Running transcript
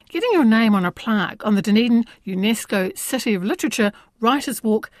Getting your name on a plaque on the Dunedin UNESCO City of Literature Writers'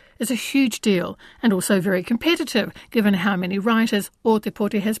 Walk is a huge deal and also very competitive given how many writers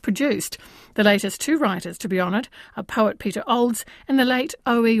Otepoti has produced. The latest two writers to be honoured are poet Peter Olds and the late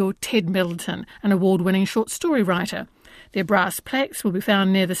O.E. or Ted Middleton, an award-winning short story writer. Their brass plaques will be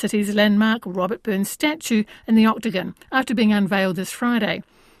found near the city's landmark Robert Burns statue in the Octagon after being unveiled this Friday.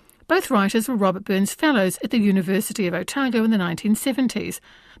 Both writers were Robert Burns Fellows at the University of Otago in the 1970s.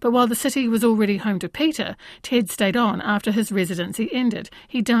 But while the city was already home to Peter, Ted stayed on after his residency ended.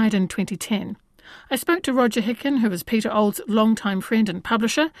 He died in 2010. I spoke to Roger Hickin, who was Peter Olds' longtime friend and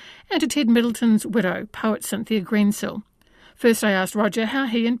publisher, and to Ted Middleton's widow, poet Cynthia Greensill. First I asked Roger how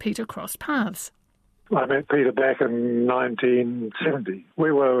he and Peter crossed paths. I met Peter back in 1970.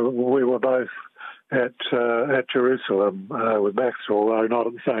 We were both at Jerusalem with Baxter, although not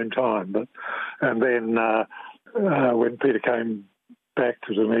at the same time. And then when Peter came back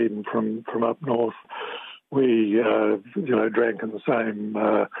to Dunedin from up north, we drank in the same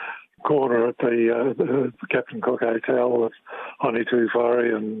corner at the Captain Cook Hotel with Honi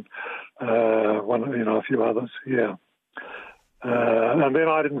Tufari and a few others. Yeah. And then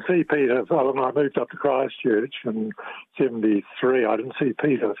I didn't see Peter. When I moved up to Christchurch in 1973, I didn't see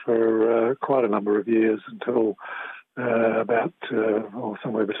Peter for quite a number of years until about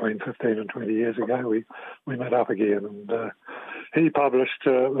somewhere between 15 and 20 years ago. We met up again, and he published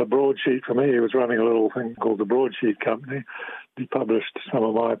a broadsheet for me. He was running a little thing called the Broadsheet Company. He published some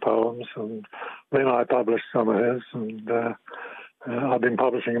of my poems, and then I published some of his, and I've been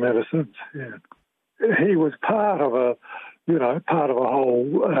publishing him ever since. Yeah, he was part of a whole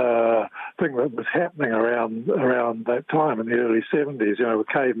thing that was happening around that time in the early 70s, with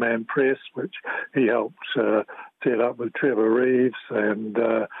Caveman Press, which he helped set up with Trevor Reeves, and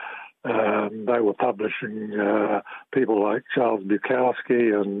they were publishing people like Charles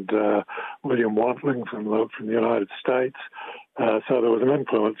Bukowski and William Wantling from the United States. So there was an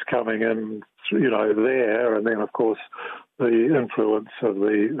influence coming in, there, and then of course the influence of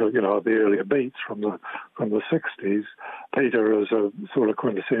the earlier beats from the 60s. Peter is a sort of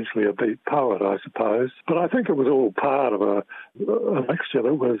quintessentially a beat poet, I suppose. But I think it was all part of a mixture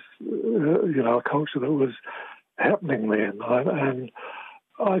that was, a culture that was happening then. And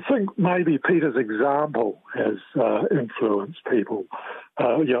I think maybe Peter's example has influenced people,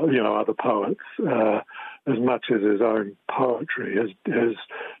 other poets, as much as his own poetry.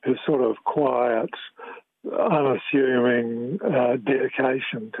 His sort of quiet, unassuming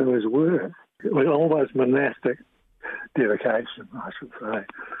dedication to his work, almost monastic dedication, I should say.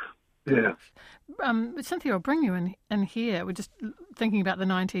 Yeah. Cynthia, I'll bring you in here. We're just thinking about the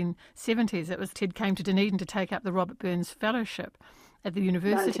 1970s. It was Ted came to Dunedin to take up the Robert Burns Fellowship at the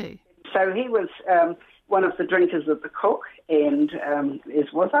university. So he was one of the drinkers of the Cook, and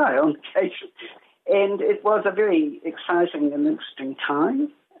as was I on occasion. And it was a very exciting and interesting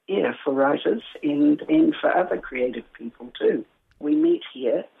time, for writers and for other creative people too. We meet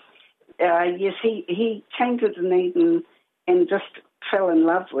here. Yes, he came to Dunedin and just fell in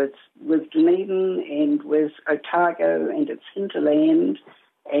love with Dunedin and with Otago and its hinterland.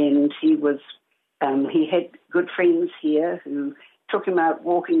 And he had good friends here who took him out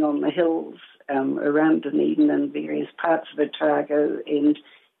walking on the hills around Dunedin and various parts of Otago. And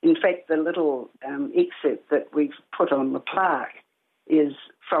in fact, the little excerpt that we've put on the plaque is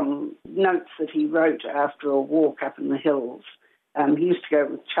from notes that he wrote after a walk up in the hills. He used to go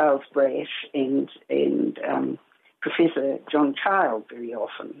with Charles Brash and Professor John Child very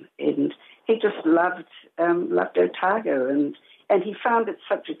often, and he just loved Otago, and he found it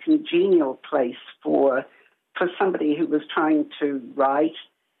such a congenial place for somebody who was trying to write.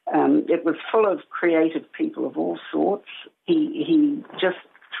 It was full of creative people of all sorts. He just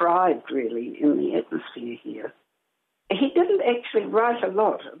thrived really in the atmosphere here. He didn't actually write a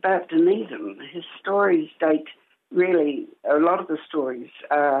lot about Dunedin. His stories date really, a lot of the stories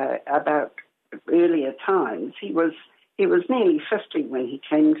are about earlier times. He was nearly 50 when he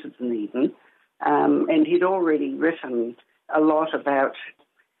came to Dunedin, and he'd already written a lot about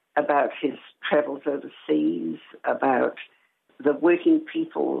his travels overseas, about the working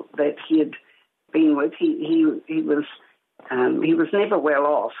people that he had been with. He was never well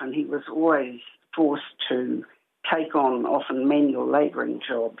off, and he was always forced to take on often manual labouring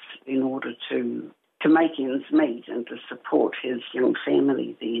jobs in order to make ends meet and to support his young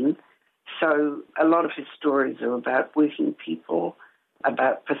family then. So a lot of his stories are about working people,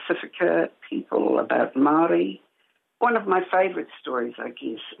 about Pacifica people, about Māori. One of my favourite stories, I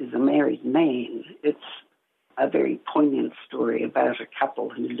guess, is A Married Man. It's a very poignant story about a couple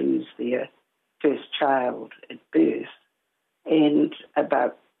who lose their first child at birth, and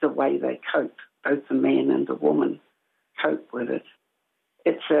about the way they cope, both the man and the woman cope with it.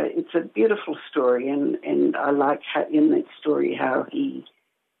 It's a beautiful story, and I like how in that story how he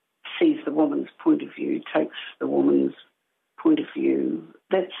sees the woman's point of view, takes the woman's point of view.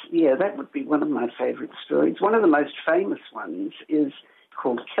 That would be one of my favourite stories. One of the most famous ones is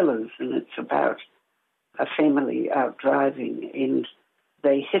called Killers, and it's about a family out driving, and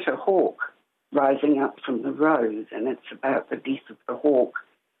they hit a hawk rising up from the road, and it's about the death of the hawk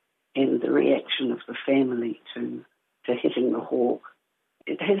and the reaction of the family to hitting the hawk.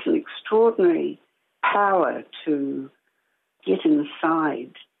 It has an extraordinary power to get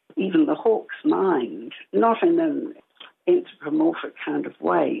inside even the hawk's mind, not in an anthropomorphic kind of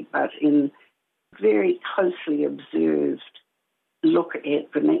way, but in very closely observed look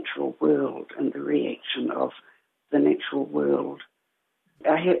at the natural world and the reaction of the natural world.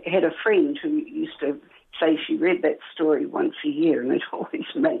 I had a friend who used to say she read that story once a year and it always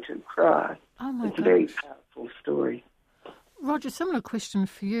made her cry. Oh my It's gosh. a very powerful story. Roger, similar question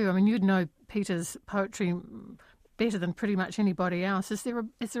for you. I mean, you'd know Peter's poetry better than pretty much anybody else. Is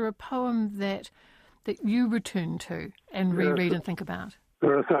there a poem that you return to and reread and think about?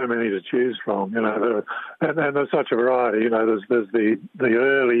 There are so many to choose from, and there's such a variety. There's the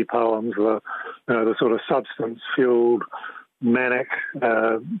early poems, the sort of substance-fueled, manic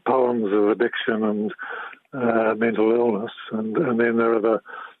poems of addiction and mental illness, and then there are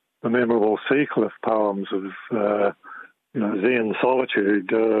the memorable Seacliff poems of Zen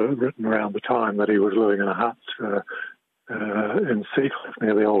solitude, written around the time that he was living in a hut in Seacliff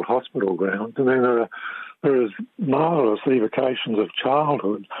near the old hospital grounds, and then there is marvellous evocations of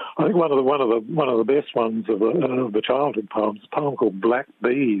childhood. I think one of the best ones of the childhood poems is a poem called Black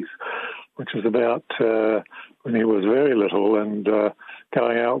Bees, which is about when he was very little and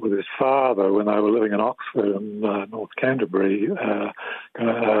going out with his father when they were living in Oxford and North Canterbury.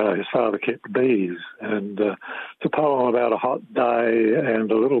 His father kept bees, and it's a poem about a hot day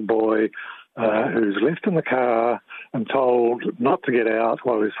and a little boy who's left in the car and told not to get out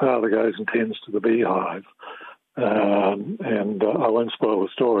while his father goes and tends to the beehive. And I won't spoil the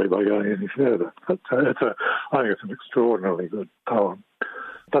story by going any further. But I think it's an extraordinarily good poem.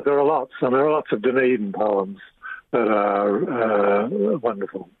 But there are lots of Dunedin poems that are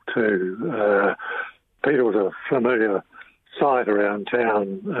wonderful too. Peter was a familiar sight around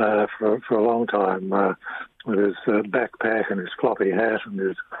town for a long time with his backpack and his floppy hat and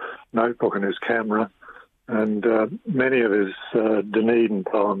his notebook and his camera. And many of his Dunedin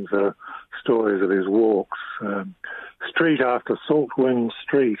poems are stories of his walks. Street after Salt Wind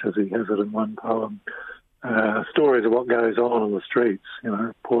Street, as he has it in one poem. Stories of what goes on in the streets,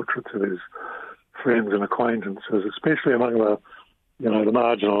 portraits of his friends and acquaintances, especially among the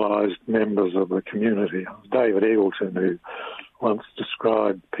marginalised members of the community. It was David Eggleton who once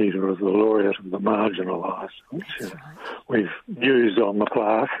described Peter as the laureate of the marginalised, which we've used on the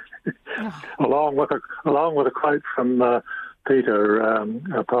plaque, along with a quote from Peter,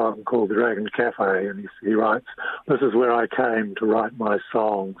 a poem called The Dragon Cafe, and he writes, "This is where I came to write my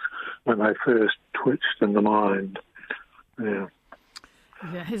songs when they first twitched in the mind." Yeah.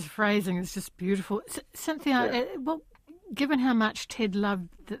 Yeah, his phrasing is just beautiful. Cynthia, given how much Ted loved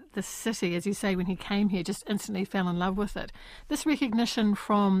the city, as you say, when he came here, just instantly fell in love with it, this recognition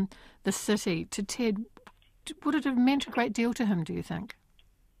from the city to Ted, would it have meant a great deal to him, do you think?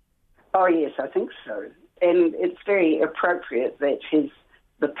 Oh, yes, I think so. And it's very appropriate that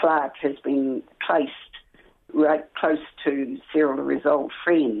the plaque has been placed right close to several of his old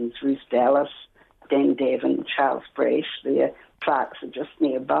friends, Ruth Dallas, Dan Davin, Charles Brash. Their plaques are just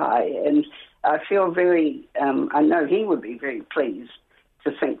nearby. And I feel I know he would be very pleased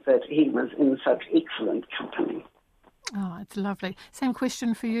to think that he was in such excellent company. Oh, it's lovely. Same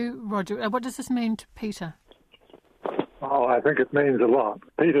question for you, Roger. What does this mean to Peter? Oh, I think it means a lot.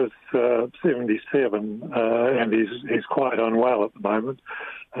 Peter's 77 and he's quite unwell at the moment.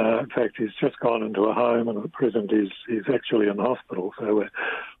 In fact, he's just gone into a home and at present he's actually in hospital. So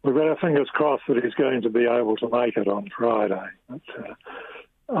we've got our fingers crossed that he's going to be able to make it on Friday. But,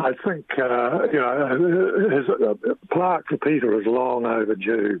 I think, his plaque for Peter is long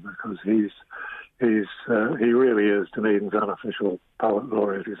overdue because he really is Dunedin's unofficial poet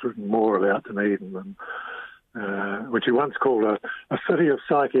laureate. He's written more about Dunedin than which he once called a city of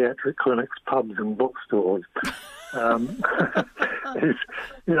psychiatric clinics, pubs and bookstores.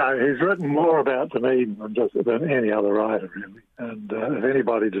 He's written more about Dunedin than any other writer, really. And if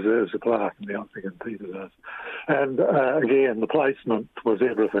anybody deserves a plaque, I think Peter does. And again, the placement was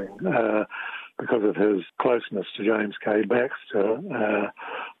everything. Because of his closeness to James K. Baxter,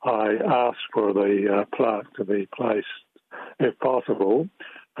 I asked for the plaque to be placed, if possible,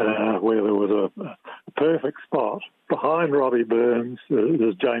 where there was a perfect spot. Behind Robbie Burns,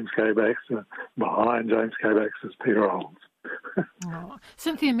 there's James K. Baxter. Behind James K. Baxter is Peter Olds. Oh.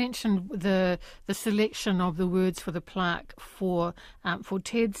 Cynthia mentioned the selection of the words for the plaque for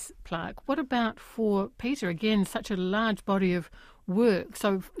Ted's plaque. What about for Peter? Again, such a large body of work.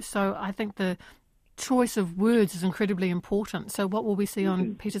 So I think the choice of words is incredibly important. So what will we see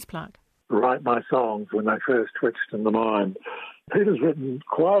on Peter's plaque? Write my songs when they first twitched in the mind. Peter's written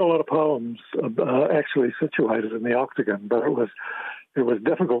quite a lot of poems actually situated in the Octagon, but it was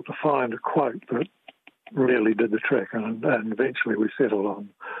difficult to find a quote that really did the trick, and eventually we settled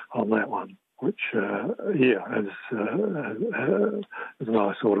on that one, which is a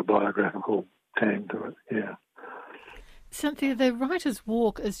nice sort of biographical tang to it. Yeah. Cynthia, the Writer's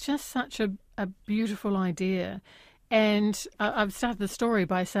Walk is just such a beautiful idea, and I've started the story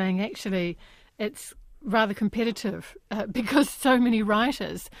by saying actually it's rather competitive because so many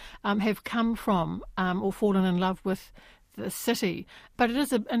writers have come from or fallen in love with the city. But it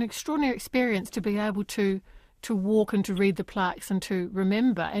is an extraordinary experience to be able to walk and to read the plaques and to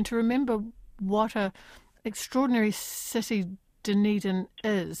remember what a extraordinary city Dunedin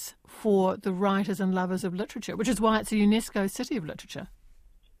is for the writers and lovers of literature, which is why it's a UNESCO City of Literature.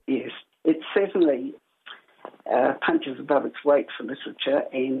 Yes, it certainly punches above its weight for literature,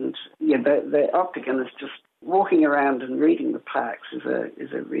 and the Octagon is just walking around and reading the plaques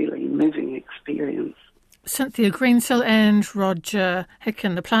is a really moving experience. Cynthia Greensill and Roger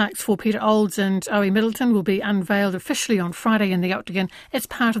Hickin. The plaques for Peter Olds and Ted Middleton will be unveiled officially on Friday in the Octagon as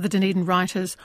part of the Dunedin Writers